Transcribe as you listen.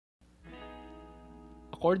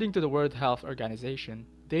According to the World Health Organization,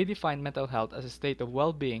 they define mental health as a state of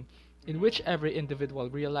well-being in which every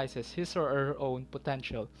individual realizes his or her own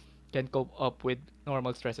potential, can cope up with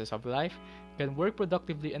normal stresses of life, can work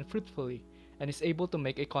productively and fruitfully, and is able to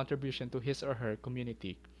make a contribution to his or her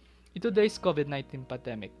community. In today's COVID-19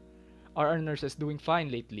 pandemic, are our nurses doing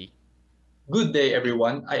fine lately? Good day,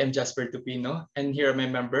 everyone. I am Jasper Tupino, and here are my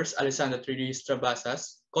members, Alessandra Triris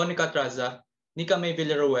Trabasas, Conica Traza, Nika May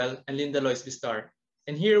Villaruel, and Linda Lois Vistar.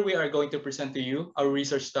 And here we are going to present to you our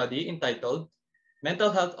research study entitled Mental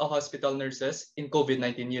Health of Hospital Nurses in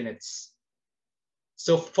COVID-19 Units.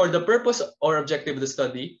 So for the purpose or objective of the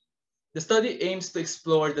study aims to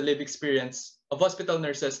explore the lived experience of hospital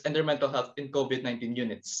nurses and their mental health in COVID-19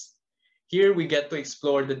 units. Here we get to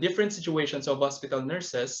explore the different situations of hospital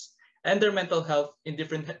nurses and their mental health in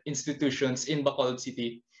different institutions in Bacolod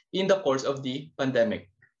City in the course of the pandemic.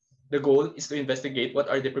 The goal is to investigate what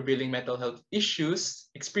are the prevailing mental health issues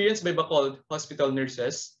experienced by Bacolod hospital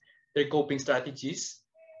nurses, their coping strategies,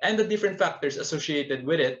 and the different factors associated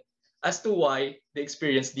with it as to why they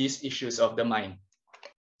experience these issues of the mind.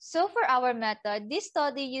 So for our method, this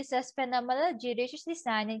study uses phenomenology, research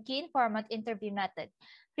design, and key informant interview method.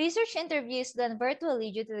 Research interview is done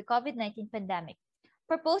virtually due to the COVID-19 pandemic.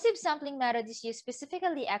 Purposive sampling method is used,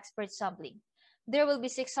 specifically expert sampling. There will be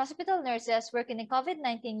 6 hospital nurses working in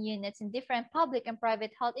COVID-19 units in different public and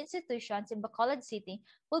private health institutions in Bacolod City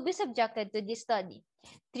will be subjected to this study,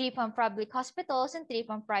 3 from public hospitals and 3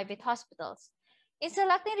 from private hospitals. In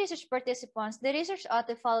selecting research participants, the research ought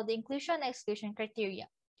to follow the inclusion and exclusion criteria.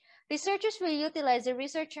 Researchers will utilize the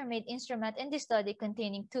researcher-made instrument in this study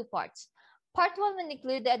containing 2 parts. Part 1 will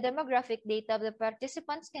include the demographic data of the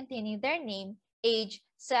participants containing their name, age,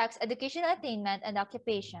 sex, educational attainment, and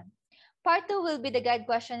occupation. Part 2 will be the guide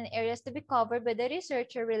question and areas to be covered by the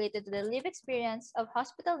researcher related to the lived experience of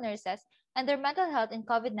hospital nurses and their mental health in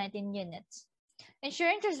COVID-19 units.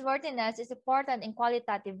 Ensuring trustworthiness is important in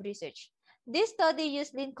qualitative research. This study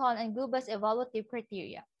used Lincoln and Guba's evaluative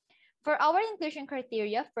criteria. For our inclusion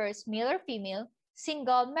criteria, first, male or female,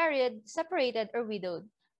 single, married, separated, or widowed,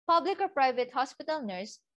 public or private hospital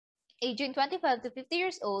nurse, aging 25 to 50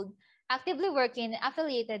 years old, actively working and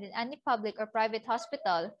affiliated in any public or private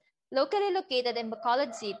hospital, locally located in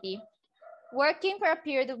Bacolod City, working for a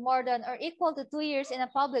period of more than or equal to 2 years in a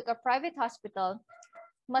public or private hospital,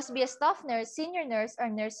 must be a staff nurse, senior nurse, or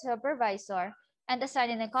nurse supervisor, and assigned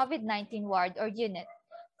in a COVID-19 ward or unit.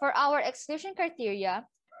 For our exclusion criteria,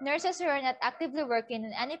 nurses who are not actively working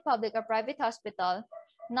in any public or private hospital,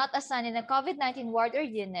 not assigned in a COVID-19 ward or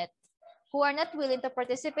unit, who are not willing to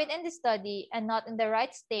participate in the study, and not in the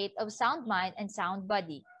right state of sound mind and sound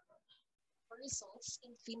body. For results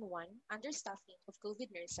in Theme 1, understaffing of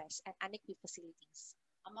COVID nurses and unequipped facilities.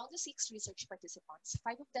 Among the 6 research participants,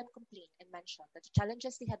 5 of them complained and mentioned that the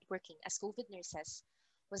challenges they had working as COVID nurses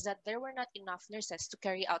was that there were not enough nurses to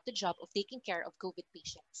carry out the job of taking care of COVID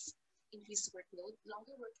patients. Increased workload,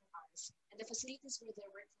 longer working hours, and the facilities where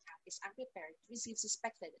they're working at is unprepared to receive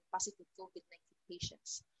suspected and positive COVID-19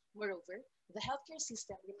 patients. Moreover, the healthcare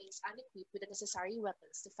system remains unequipped with the necessary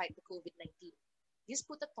weapons to fight the COVID-19. This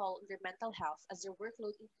put a toll on their mental health as their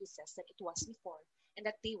workload increases than it was before and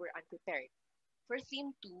that they were unprepared. For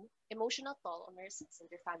Theme 2, emotional toll on nurses and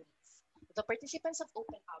their families. The participants have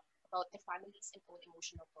opened up about their families and own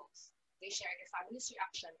emotional tolls. They share their family's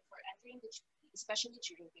reaction before entering the duty, especially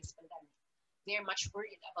during this pandemic. They are much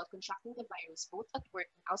worried about contracting the virus both at work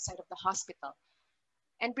and outside of the hospital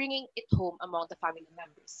and bringing it home among the family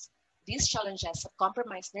members. These challenges have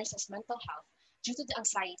compromised nurses' mental health due to the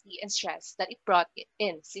anxiety and stress that it brought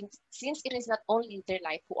in, since it is not only their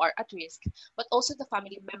life who are at risk, but also the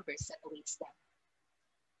family members that awaits them.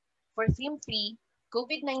 For Theme 3,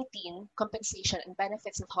 COVID-19 compensation and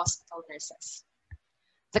benefits of hospital nurses.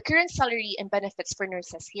 The current salary and benefits for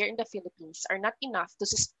nurses here in the Philippines are not enough to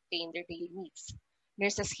sustain their daily needs.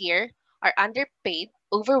 Nurses here are underpaid,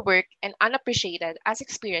 overworked, and unappreciated as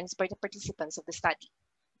experienced by the participants of the study.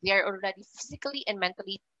 They are already physically and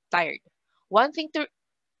mentally tired. One thing to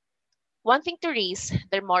raise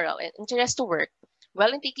their moral and interest to work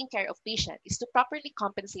well in taking care of patients is to properly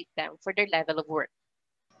compensate them for their level of work.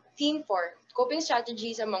 Theme 4, Coping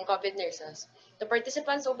Strategies Among COVID Nurses. The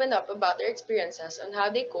participants opened up about their experiences on how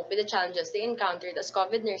they cope with the challenges they encountered as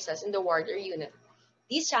COVID nurses in the ward or unit.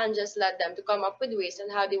 These challenges led them to come up with ways on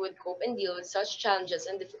how they would cope and deal with such challenges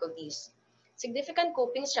and difficulties. Significant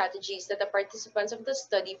coping strategies that the participants of the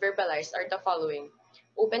study verbalized are the following: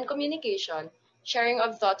 open communication, sharing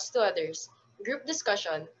of thoughts to others, group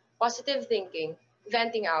discussion, positive thinking,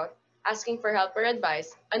 venting out, asking for help or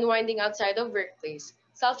advice, unwinding outside of workplace,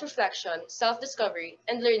 self-reflection, self-discovery,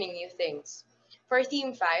 and learning new things. For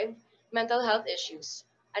theme 5, mental health issues,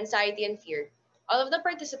 anxiety and fear. All of the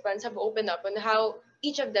participants have opened up on how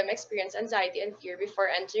each of them experienced anxiety and fear before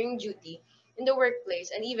entering duty in the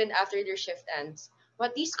workplace and even after their shift ends.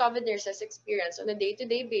 What these COVID nurses experience on a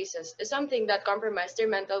day-to-day basis is something that compromised their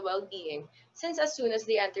mental well-being, since as soon as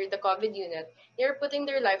they entered the COVID unit, they are putting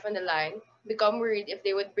their life on the line, become worried if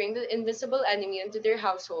they would bring the invisible enemy into their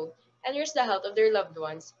household, and risk the health of their loved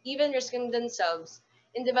ones, even risking themselves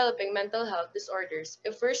in developing mental health disorders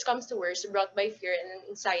if worse comes to worse brought by fear and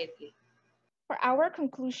anxiety. For our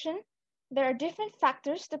conclusion, there are different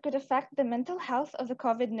factors that could affect the mental health of the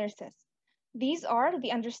COVID nurses. These are the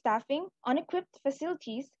understaffing, unequipped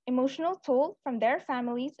facilities, emotional toll from their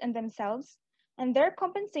families and themselves, and their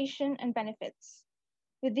compensation and benefits.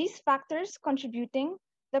 With these factors contributing,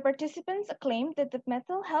 the participants claim that the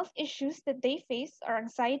mental health issues that they face are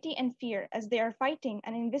anxiety and fear as they are fighting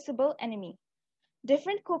an invisible enemy.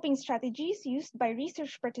 Different coping strategies used by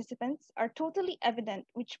research participants are totally evident,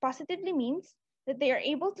 which positively means that they are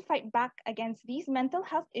able to fight back against these mental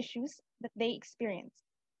health issues that they experience.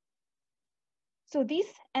 So this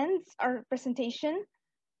ends our presentation.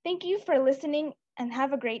 Thank you for listening and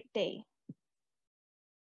have a great day.